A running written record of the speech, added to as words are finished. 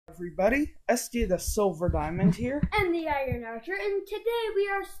everybody, SD the Silver Diamond here. And the Iron Archer, and today we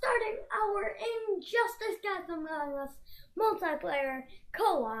are starting our Injustice Gods Among Us multiplayer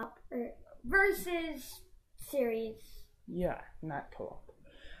co-op versus series. Yeah, not co-op.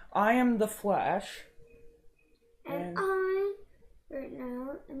 I am the Flash. And I, right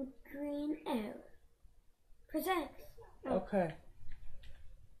now, am Green Arrow. Presents. Okay.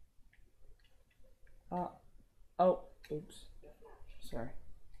 Oops. Sorry.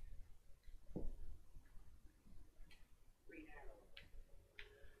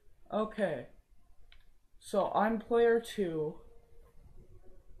 Okay. So I'm player 2.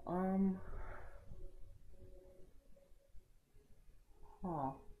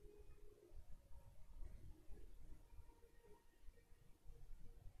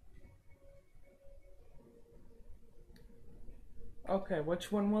 Okay, which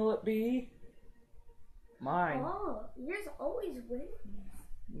one will it be? Mine. Oh, yours always wins.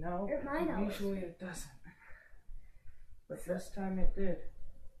 No, Mine usually it doesn't. But this time it did.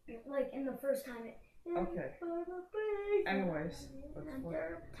 Like in the first time it. Okay. Anyways, let's play.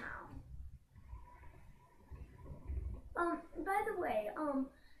 By the way,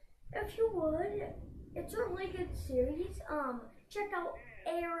 if you would, it's a really good series. Check out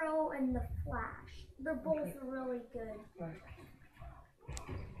Arrow and the Flash. They're both really good.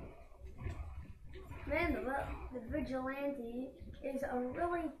 Man, the vigilante is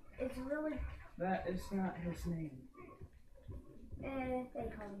really. That is not his name. They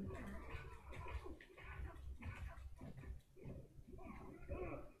call him that.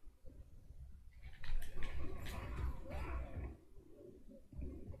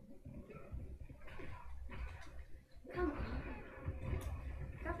 Come on.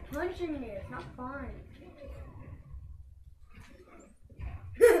 Stop punching me, it's not fun.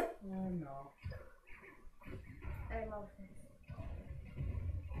 Oh no. I love this.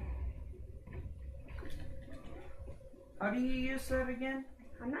 How do you use that again?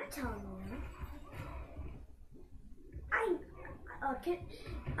 I'm not telling you.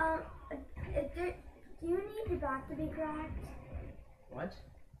 Do you need your back to be cracked? What?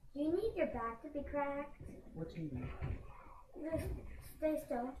 Do you need your back to be cracked? What do you mean? Just stay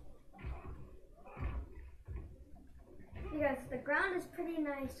still. Because the ground is pretty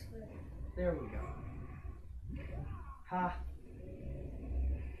nice for it. There we go. Ha.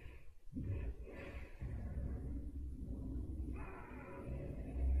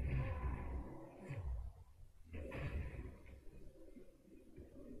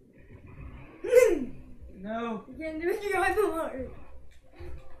 No. You can't do it, you have to learn.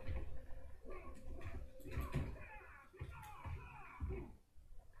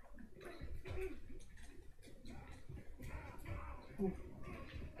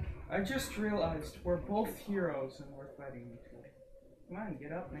 I just realized we're both heroes and we're fighting each other. Come on,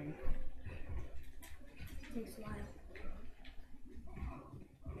 get up, man. Takes a while.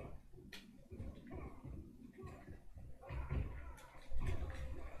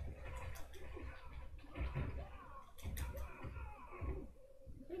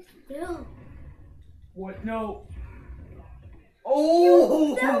 Still. What? No.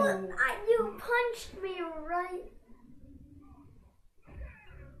 Oh! You punched me right.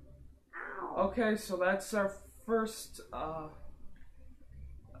 Ow. Okay, so that's our first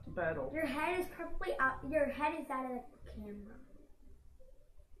battle. Your head is probably out. Your head is out of the camera.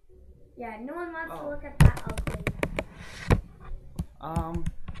 Yeah, no one wants to look at that ugly. Hold on.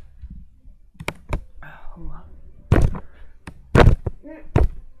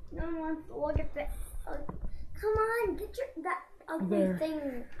 No one wants to look at that. Come on, get that ugly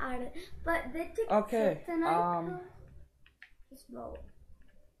thing out of it. But the okay. Tonight, just vote.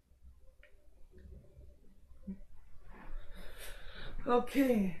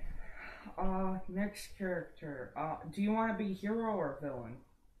 Okay. Next character. Do you want to be hero or villain?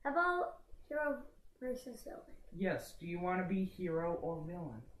 How about hero versus villain? Yes. Do you want to be hero or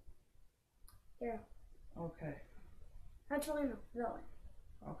villain? Hero. Okay. Actually, no, villain.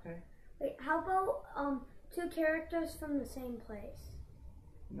 Okay. Wait, how about two characters from the same place?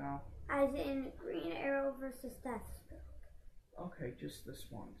 No. As in Green Arrow versus Deathstroke. Okay, just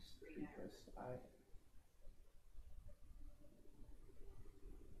this once because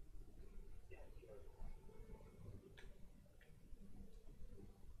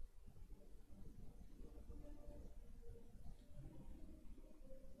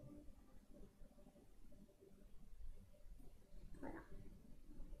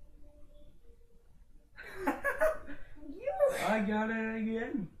I got it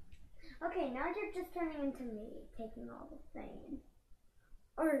again. Okay, now you're just turning into me, taking all the fame.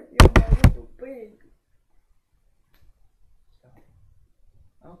 Or you're a little big.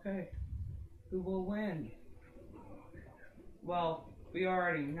 Okay. Who will win? Well, we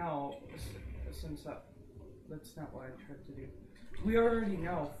already know, since that's not what I tried to do. We already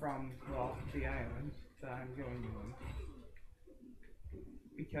know from, well, the island that I'm going to win.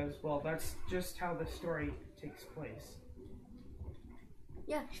 Because, well, that's just how the story takes place.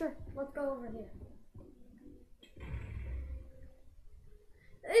 Yeah, sure. Let's go over here.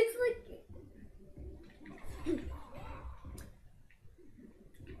 It's like...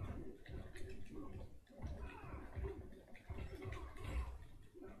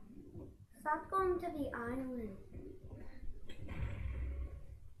 Stop going to the island.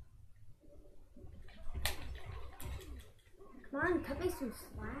 Come on, cut me some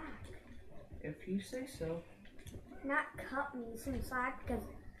slack. If you say so. Not cut me some slack because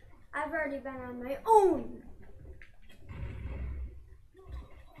I've already been on my own.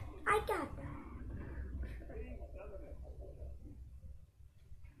 I got that.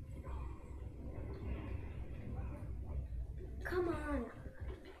 Come on.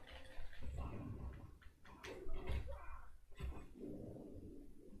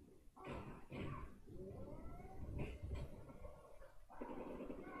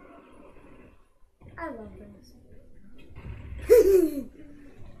 I love this.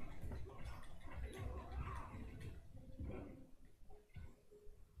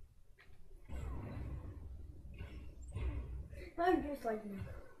 I'm just like me.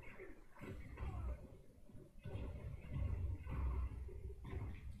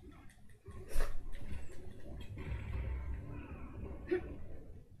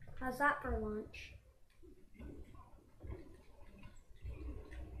 How's that for lunch?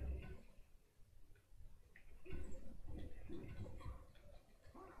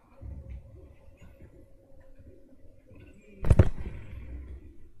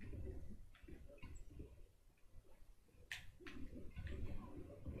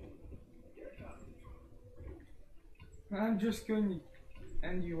 I'm just going to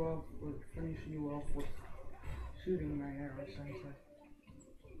end you off with, finish you off with shooting my arrow sensei.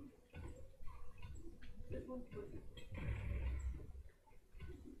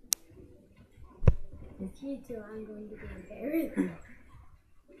 With you two, I'm going to be buried.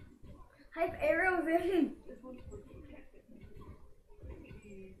 Hype arrows in.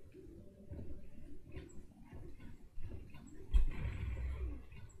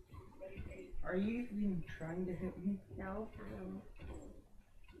 Are you even trying to hit me? No, I don't.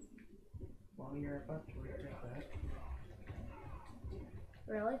 Well, you're about to regret that.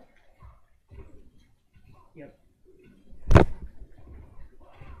 Really? Yep.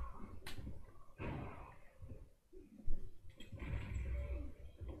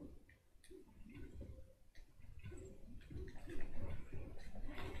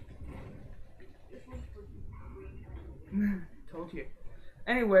 Told you.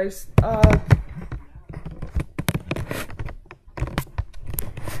 Anyways,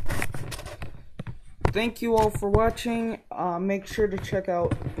 thank you all for watching. Make sure to check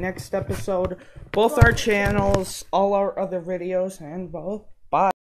out next episode, both our channels, all our other videos, and both.